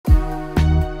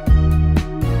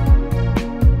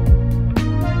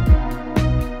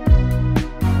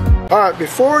Alright,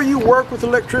 before you work with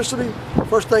electricity,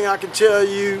 first thing I can tell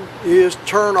you is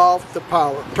turn off the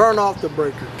power. Turn off the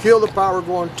breaker. Kill the power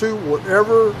going to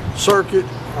whatever circuit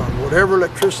or whatever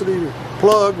electricity,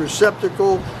 plug,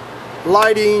 receptacle,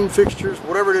 lighting, fixtures,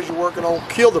 whatever it is you're working on,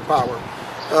 kill the power.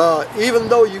 Even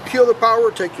though you kill the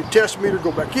power, take your test meter,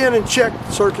 go back in and check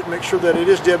the circuit, make sure that it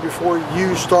is dead before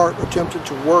you start attempting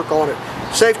to work on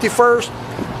it. Safety first.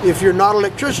 If you're not an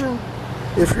electrician,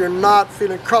 if you're not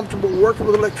feeling comfortable working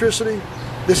with electricity,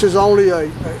 this is only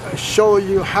a showing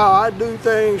you how I do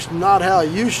things, not how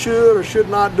you should or should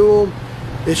not do them.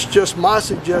 It's just my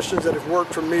suggestions that have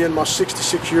worked for me in my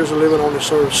 66 years of living on this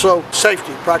earth. So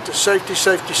safety, practice safety,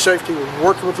 safety, safety. When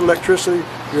working with electricity,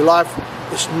 your life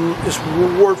is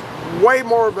worth way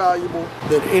more valuable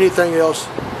than anything else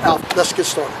out. Let's get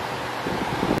started.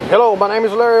 Hello, my name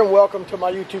is Larry and welcome to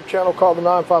my YouTube channel called the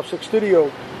 956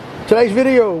 Studio. Today's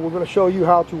video, we're going to show you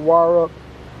how to wire up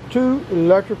two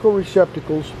electrical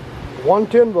receptacles,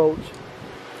 110 volts,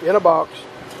 in a box,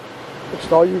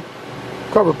 install your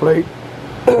cover plate,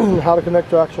 how to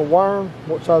connect the actual wiring,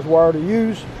 what size wire to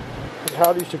use, and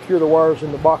how do you secure the wires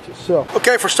in the box itself.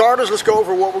 Okay, for starters, let's go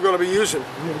over what we're going to be using.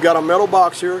 We've got a metal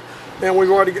box here, and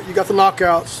we've already you got the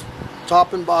knockouts,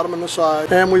 top and bottom and the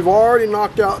side, and we've already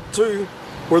knocked out two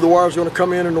where the wire is going to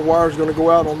come in and the wire is going to go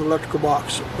out on the electrical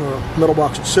box, metal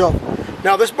box itself.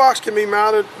 Now this box can be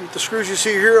mounted with the screws you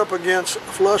see here up against a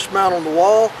flush mount on the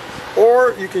wall,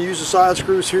 or you can use the side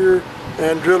screws here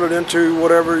and drill it into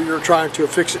whatever you're trying to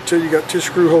affix it to. You got two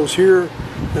screw holes here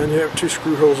and you have two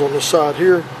screw holes on this side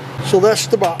here. So that's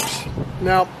the box.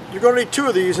 Now you're going to need two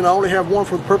of these, and I only have one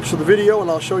for the purpose of the video,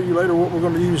 and I'll show you later what we're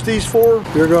going to use these for.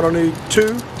 You're going to need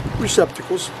two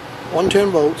receptacles, 110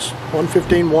 volts,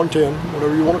 115, 110,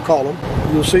 whatever you want to call them.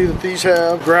 You'll see that these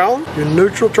have ground, your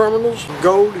neutral terminals,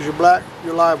 gold is your black,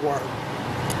 your live wire.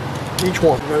 Each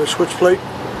one. You've got a switch plate,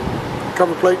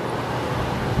 cover plate,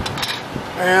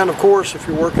 and of course if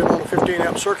you're working on a 15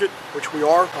 amp circuit, which we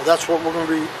are, that's what we're going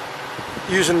to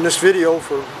be using in this video.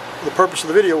 For the purpose of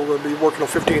the video, we're going to be working on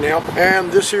 15 amp.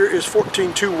 And this here is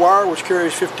 14-2 wire, which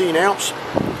carries 15 amps,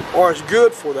 or is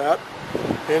good for that.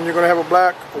 And you're going to have a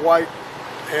black, a white,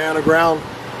 and a ground,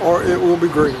 or it will be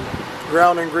green.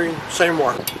 Ground and green, same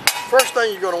wire. First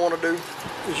thing you're going to want to do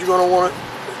is you're going to want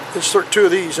to insert two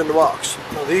of these in the box.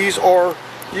 Now these are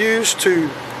used to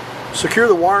secure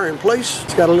the wire in place.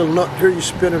 It's got a little nut here, you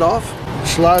spin it off,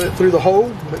 slide it through the hole,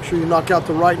 make sure you knock out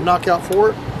the right knockout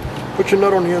for it. Put your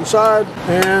nut on the inside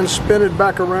and spin it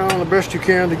back around the best you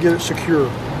can to get it secure.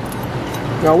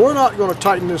 Now we're not going to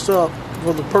tighten this up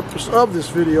for the purpose of this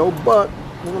video, but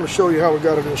we're going to show you how we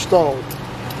got it installed.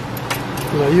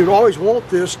 Now you'd always want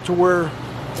this to where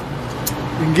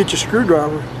you can get your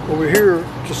screwdriver over here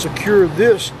to secure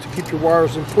this to keep your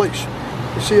wires in place.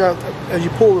 You see how as you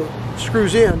pull the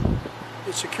screws in,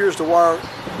 it secures the wire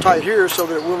tight here so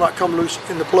that it will not come loose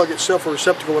in the plug itself or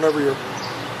receptacle whenever you're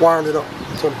wiring it up.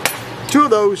 So two of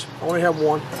those, I only have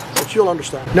one, but you'll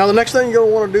understand. Now the next thing you're going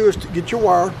to want to do is to get your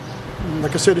wire.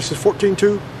 Like I said, this is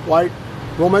 14-2 white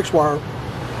Romex wire,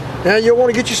 and you'll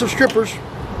want to get you some strippers.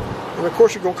 And of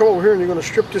course you're going to come over here and you're going to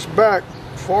strip this back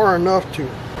far enough to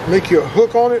make you a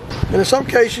hook on it. And in some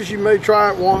cases you may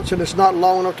try it once and it's not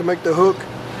long enough to make the hook.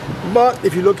 But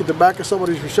if you look at the back of some of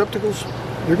these receptacles,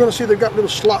 you're going to see they've got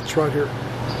little slots right here.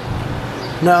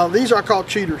 Now these are called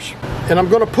cheaters. And I'm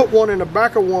going to put one in the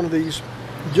back of one of these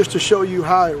just to show you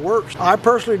how it works. I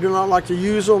personally do not like to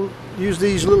use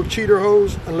these little cheater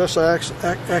holes unless I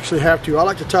actually have to. I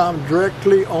like to tie them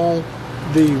directly on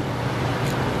the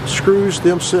screws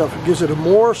themselves. It gives it a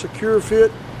more secure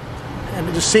fit, and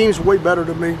it just seems way better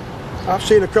to me. I've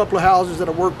seen a couple of houses that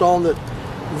I worked on that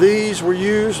these were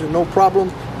used and no problem,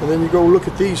 and then you go look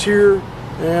at these here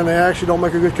and they actually don't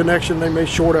make a good connection. They may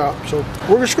short out. So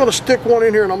we're just going to stick one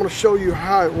in here and I'm going to show you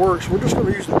how it works. We're just going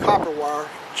to use the copper wire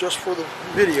just for the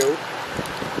video,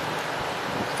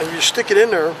 and you stick it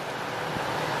in there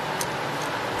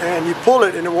and you pull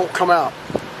it and it won't come out.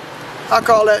 I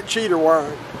call that cheater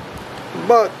wiring,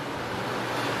 but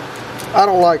I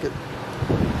don't like it.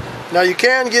 Now you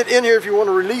can get in here if you want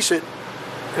to release it,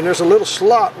 and there's a little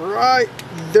slot right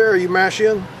there you mash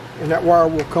in and that wire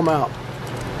will come out.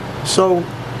 So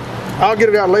I'll get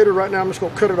it out later. Right now I'm just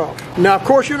going to cut it off. Now of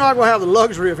course you're not going to have the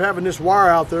luxury of having this wire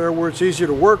out there where it's easier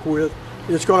to work with.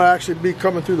 It's going to actually be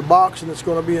coming through the box and it's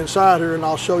going to be inside here, and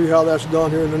I'll show you how that's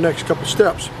done here in the next couple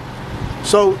steps.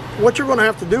 So what you're going to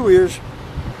have to do is,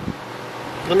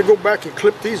 let me go back and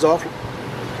clip these off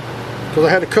because I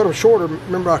had to cut them shorter.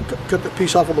 Remember, I cut that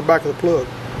piece off on the back of the plug.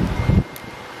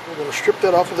 We're going to strip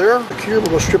that off of there. Here we're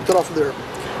going to strip that off of there.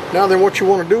 Now then what you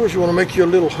want to do is you want to make you a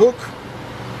little hook,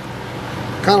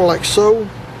 kind of like so,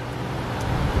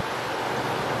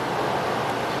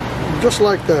 just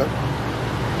like that.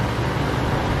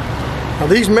 Now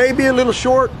these may be a little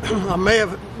short. I may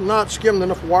have not skimmed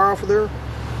enough wire off of there.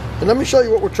 And let me show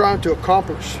you what we're trying to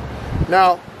accomplish.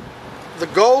 Now, the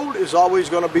gold is always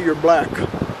going to be your black.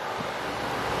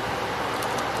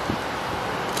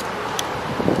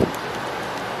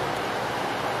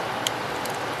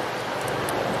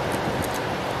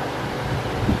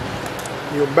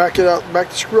 You'll back it out, back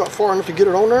the screw out far enough to get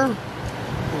it on there.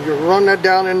 And you'll run that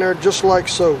down in there just like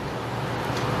so.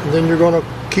 And then you're going to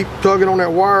keep tugging on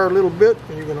that wire a little bit,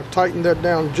 and you're going to tighten that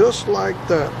down just like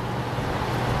that.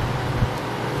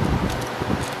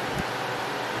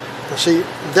 Now see,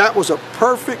 that was a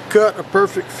perfect cut, a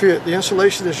perfect fit. The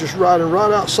insulation is just riding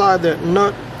right outside that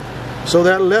nut, so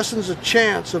that lessens the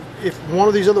chance of if one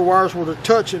of these other wires were to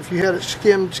touch it, if you had it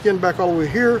skinned back all the way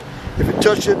here, if it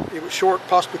touched it, it would short,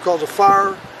 possibly cause a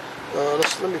fire.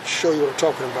 Let me show you what I'm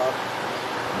talking about.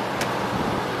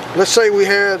 Let's say we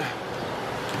had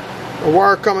a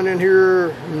wire coming in here,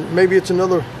 and maybe it's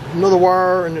another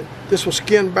wire, and this was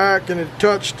skinned back and it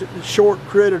touched, it short,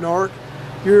 created an arc.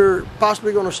 You're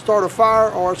possibly going to start a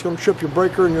fire, or it's going to trip your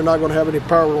breaker, and you're not going to have any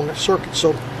power on that circuit.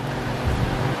 So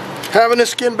having this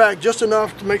skin back just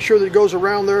enough to make sure that it goes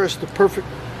around there is the perfect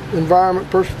environment,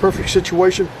 perfect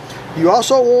situation. You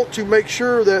also want to make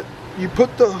sure that you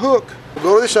put the hook,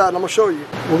 go to this side and I'm going to show you.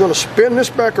 We're going to spin this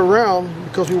back around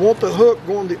because we want the hook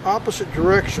going the opposite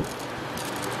direction.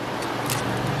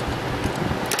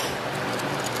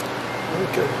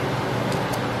 Okay.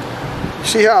 You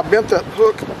see how I bent that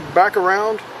hook back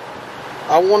around?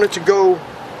 I want it to go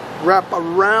wrap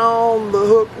around the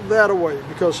hook that way,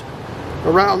 because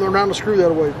around the screw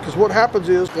that way, because what happens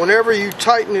is whenever you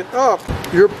tighten it up,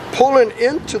 you're pulling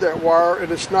into that wire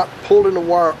and it's not pulling the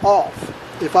wire off.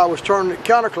 If I was turning it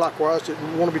counterclockwise,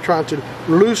 you want to be trying to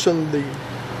loosen the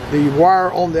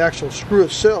wire on the actual screw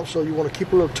itself, so you want to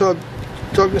keep a little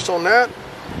tugness on that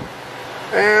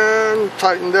and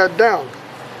tighten that down.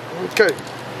 Okay.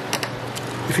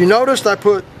 If you noticed, I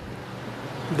put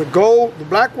the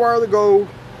black wire of the gold,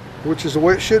 which is the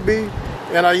way it should be,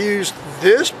 and I used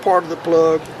this part of the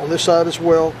plug on this side as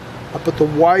well. I put the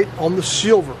white on the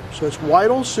silver, so it's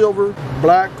white on silver,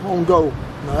 black on gold.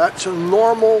 Now that's a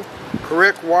normal,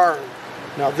 correct wiring.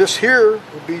 Now this here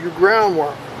would be your ground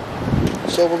wire.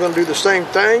 So we're going to do the same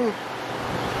thing.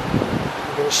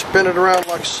 We're going to spin it around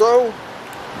like so,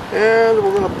 and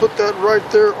we're going to put that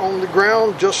right there on the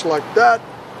ground just like that.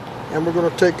 And we're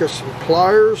going to take us some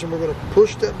pliers and we're going to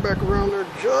push that back around there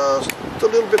just a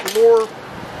little bit more,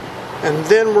 and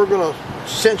then we're going to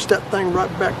cinch that thing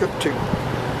right back up too.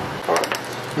 All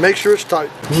right, make sure it's tight.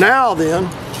 Now then,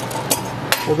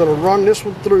 we're going to run this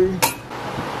one through.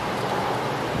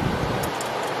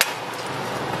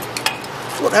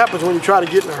 That's what happens when you try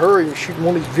to get in a hurry and shoot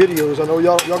one of these videos. I know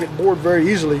y'all get bored very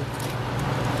easily.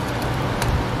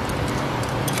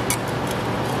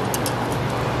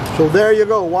 So there you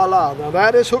go, voila. Now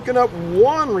that is hooking up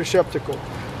one receptacle.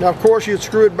 Now of course you'd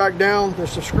screw it back down.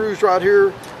 There's some screws right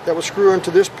here that would screw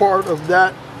into this part of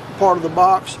that part of the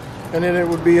box, and then it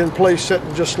would be in place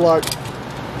setting just like,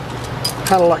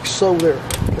 kind of like so there.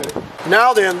 Okay.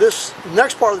 Now then, this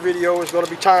next part of the video is going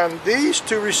to be tying these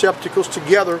two receptacles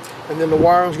together, and then the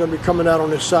wiring is going to be coming out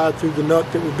on this side through the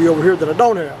nut that would be over here that I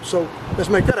don't have. So let's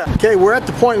make that happen. Okay, we're at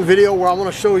the point in the video where I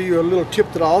want to show you a little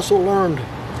tip that I also learned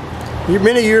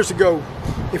many years ago.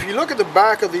 If you look at the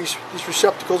back of these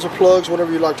receptacles or plugs,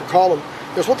 whatever you like to call them,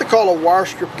 there's what they call a wire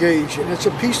strip gauge, and it's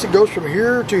a piece that goes from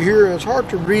here to here, and it's hard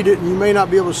to read it and you may not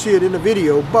be able to see it in the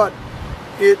video, but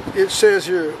it says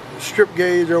here strip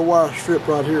gauge or wire strip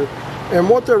right here. And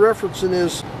what they're referencing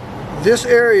is this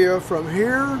area from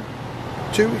here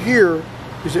to here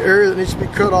is the area that needs to be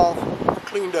cut off,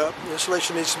 cleaned up. The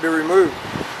insulation needs to be removed.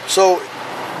 So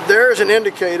there's an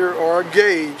indicator or a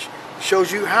gauge that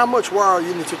shows you how much wire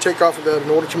you need to take off of that in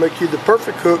order to make you the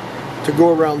perfect hook to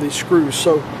go around these screws.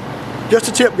 So just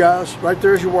a tip, guys, right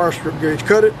there's your wire strip gauge.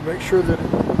 Cut it, make sure that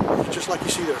it's just like you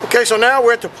see there. Okay, so now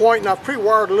we're at the point, and I've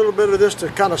pre-wired a little bit of this to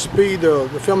kind of speed the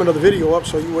filming of the video up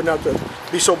so you wouldn't have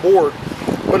to be so bored.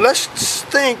 But let's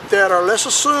think that, or let's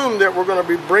assume that we're going to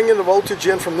be bringing the voltage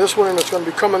in from this one, and it's going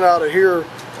to be coming out of here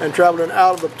and traveling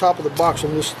out of the top of the box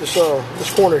on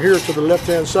this corner here to the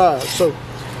left-hand side. So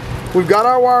we've got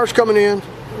our wires coming in.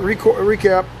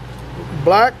 Recap: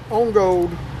 black on gold,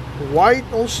 white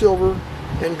on silver,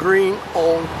 and green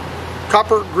on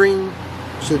copper. Green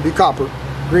should be copper.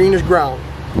 Green is ground.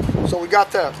 So we got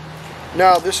that.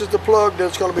 Now this is the plug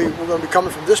that's going to be, we're going to be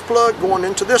coming from this plug going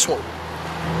into this one.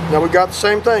 Now we got the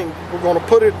same thing. We're going to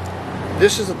put it,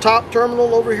 this is the top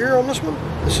terminal over here on this one.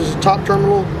 This is the top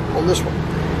terminal on this one.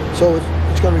 So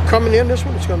it's going to be coming in this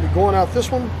one. It's going to be going out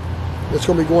this one. that's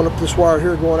going to be going up this wire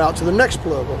here, going out to the next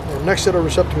plug, or next set of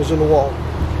receptacles in the wall.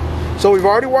 So we've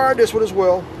already wired this one as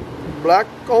well. Black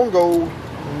on gold,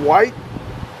 white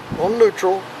on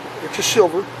neutral, which is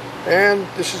silver, and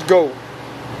this is gold.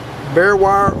 Bare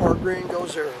wire or green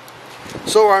goes there.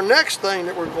 So our next thing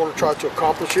that we're going to try to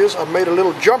accomplish is I've made a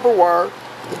little jumper wire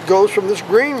that goes from this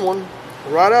green one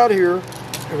right out here,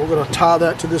 and we're going to tie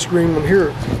that to this green one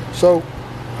here. So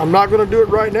I'm not going to do it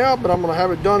right now, but I'm going to have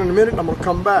it done in a minute. I'm going to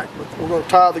come back. But we're going to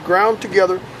tie the ground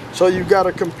together, so you've got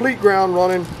a complete ground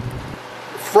running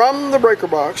from the breaker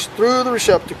box through the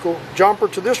receptacle, jumper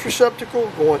to this receptacle,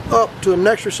 going up to the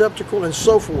next receptacle, and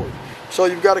so forth. So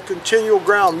you've got a continual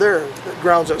ground there that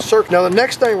grounds that circuit. Now the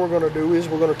next thing we're going to do is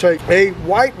we're going to take a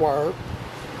white wire,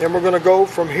 and we're going to go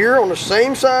from here on the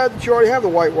same side that you already have the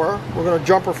white wire. We're going to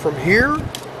jumper from here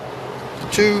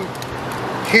to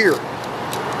here.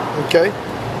 Okay,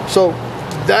 so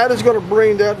that is going to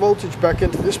bring that voltage back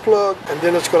into this plug, and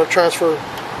then it's going to transfer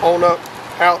on up,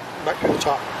 out, back to the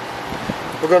top.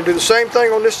 We're going to do the same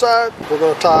thing on this side. We're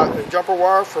going to tie a jumper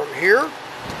wire from here,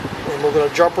 and we're going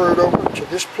to jumper it over to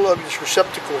this plug, this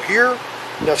receptacle here,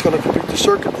 and that's going to complete the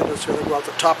circuit. Then it's going to go out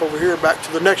the top over here back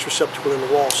to the next receptacle in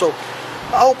the wall. So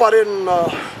I hope I didn't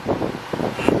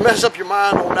mess up your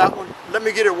mind on that one. Let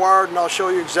me get it wired and I'll show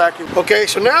you exactly. Okay,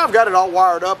 so now I've got it all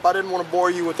wired up. I didn't want to bore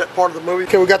you with that part of the movie.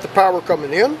 Okay, we got the power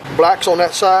coming in. Black's on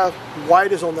that side,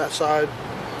 white is on that side.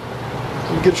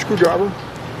 Let me get a screwdriver.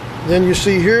 Then you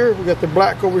see here, we got the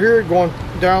black over here going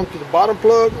down to the bottom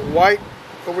plug, white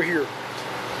over here.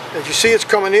 As you see, it's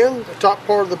coming in, the top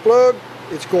part of the plug,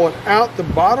 it's going out the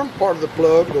bottom part of the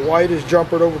plug. The white is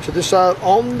jumpered over to this side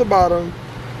on the bottom,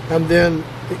 and then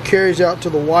it carries out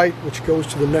to the white, which goes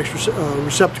to the next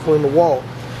receptacle in the wall.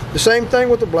 The same thing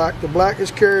with the black. The black is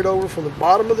carried over from the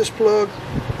bottom of this plug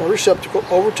or receptacle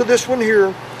over to this one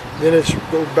here. Then it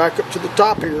goes back up to the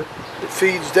top here. It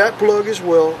feeds that plug as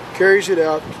well, carries it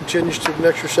out, continues to the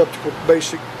next receptacle,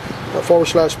 basic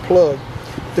 / plug.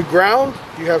 The ground,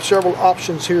 you have several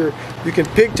options here. You can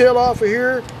pigtail off of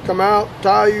here, come out,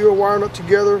 tie your wire nut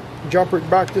together, jumper it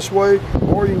back this way,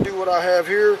 or you can do what I have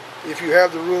here. If you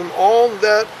have the room on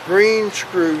that green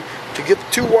screw to get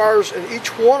the two wires in each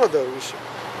one of those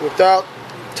without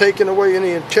taking away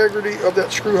any integrity of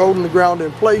that screw holding the ground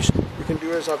in place, you can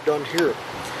do as I've done here.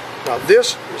 Now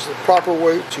this is the proper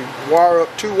way to wire up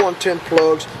two 110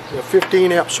 plugs in a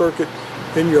 15 amp circuit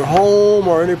in your home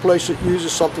or any place that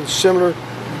uses something similar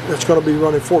that's going to be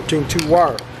running 14-2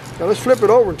 wire. Now let's flip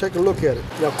it over and take a look at it.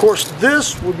 Now of course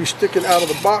this will be sticking out of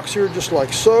the box here just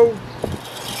like so.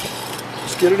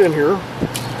 Let's get it in here.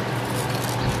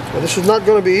 Now this is not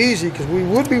going to be easy because we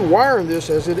would be wiring this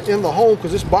as it in the home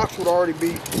because this box would already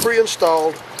be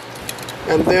pre-installed,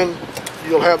 and then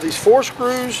you'll have these 4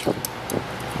 screws.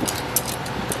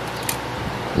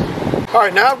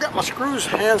 Alright, now I've got my screws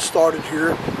hand started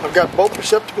here. I've got both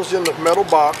receptacles in the metal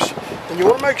box, and you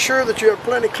want to make sure that you have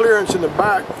plenty clearance in the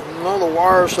back and on the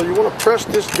wires, so you want to press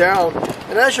this down.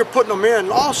 And as you're putting them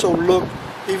in, also look,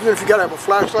 even if you got to have a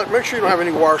flashlight, make sure you don't have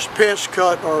any wires pinched,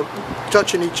 cut, or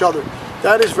touching each other.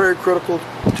 That is very critical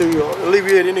to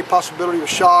alleviate any possibility of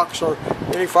shocks or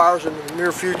any fires in the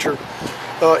near future.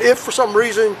 If for some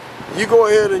reason you go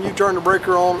ahead and you turn the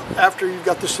breaker on after you've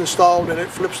got this installed and it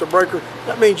flips the breaker,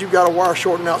 that means you've got a wire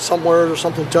shorting out somewhere or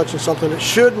something touching something that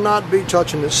should not be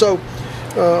touching it. So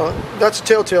that's a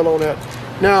telltale on that.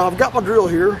 Now I've got my drill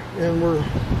here, and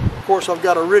of course I've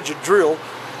got a rigid drill,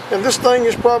 and this thing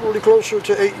is probably closer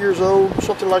to 8 years old,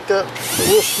 something like that. So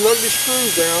we'll snug these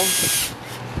screws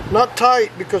down, not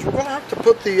tight because we're going to have to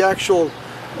put the actual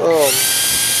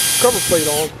cover plate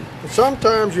on. And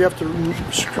sometimes you have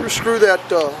to screw that,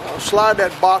 slide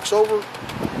that box over,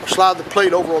 or slide the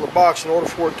plate over on the box in order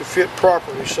for it to fit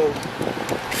properly. So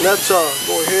let's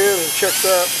go ahead and check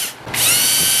that.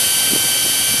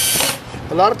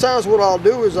 A lot of times what I'll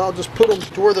do is I'll just put them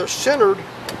to where they're centered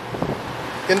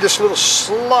in this little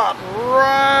slot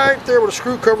right there where the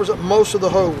screw covers up most of the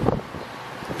hole.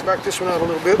 Back this one out a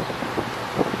little bit.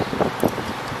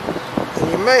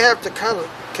 And you may have to kind of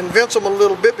convince them a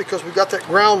little bit because we've got that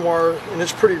ground wire and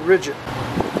it's pretty rigid.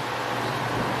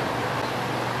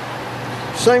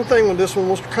 Same thing with this one.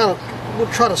 We'll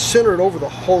try to center it over the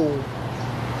hole.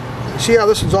 You see how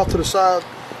this is off to the side?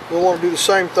 We'll want to do the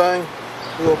same thing.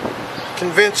 We'll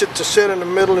convince it to sit in the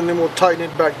middle, and then we'll tighten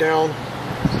it back down.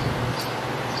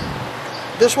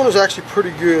 This one is actually pretty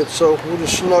good, so we'll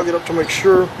just snug it up to make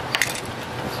sure.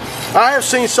 I have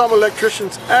seen some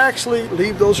electricians actually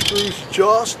leave those screws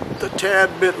just a tad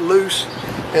bit loose,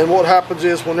 and what happens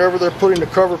is whenever they're putting the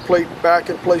cover plate back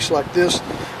in place like this,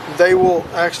 they will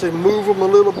actually move them a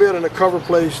little bit in the cover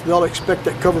plate. They'll expect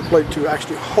that cover plate to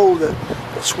actually hold that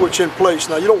switch in place.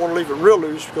 Now you don't want to leave it real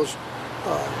loose because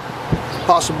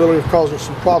possibility of causing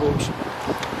some problems.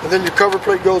 And then your cover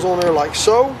plate goes on there like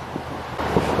so.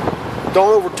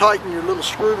 Don't over tighten your little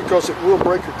screw because it will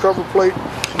break your cover plate.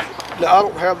 Now I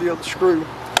don't have the other screw,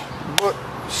 but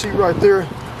see right there,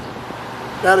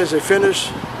 that is a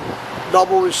finished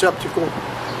double receptacle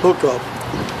hookup.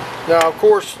 Now of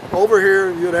course over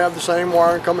here you'd have the same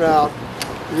wiring coming out.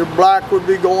 Your black would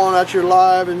be going at your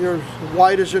live, and your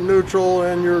white is your neutral,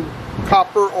 and your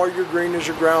copper or your green is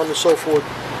your ground, and so forth.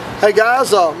 Hey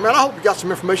guys, man, I hope you got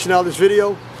some information out of this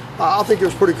video. I think it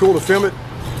was pretty cool to film it.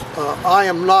 I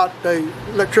am not an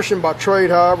electrician by trade,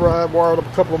 however, I have wired up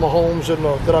a couple of my homes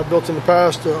that I've built in the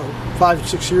past 5 to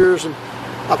 6 years, and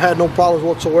I've had no problems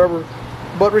whatsoever.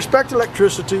 But respect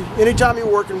electricity. Anytime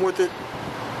you're working with it,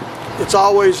 it's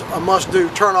always a must-do.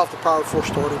 Turn off the power before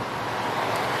starting.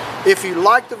 If you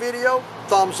like the video,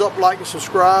 thumbs up, like, and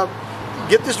subscribe.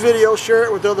 Get this video, share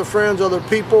it with other friends, other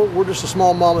people. We're just a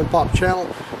small mom and pop channel,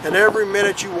 and every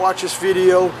minute you watch this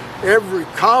video, every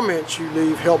comment you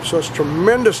leave helps us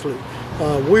tremendously.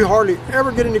 We hardly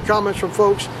ever get any comments from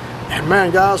folks, and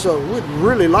man guys, we'd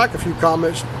really like a few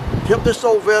comments. Help this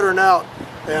old veteran out,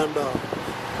 and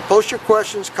post your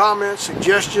questions, comments,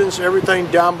 suggestions, everything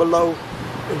down below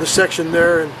in the section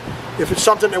there. And if it's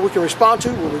something that we can respond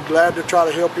to, we'll be glad to try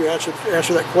to help you answer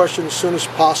that question as soon as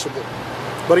possible.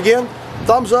 But again,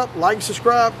 thumbs up, like, and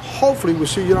subscribe. Hopefully we'll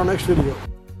see you in our next video.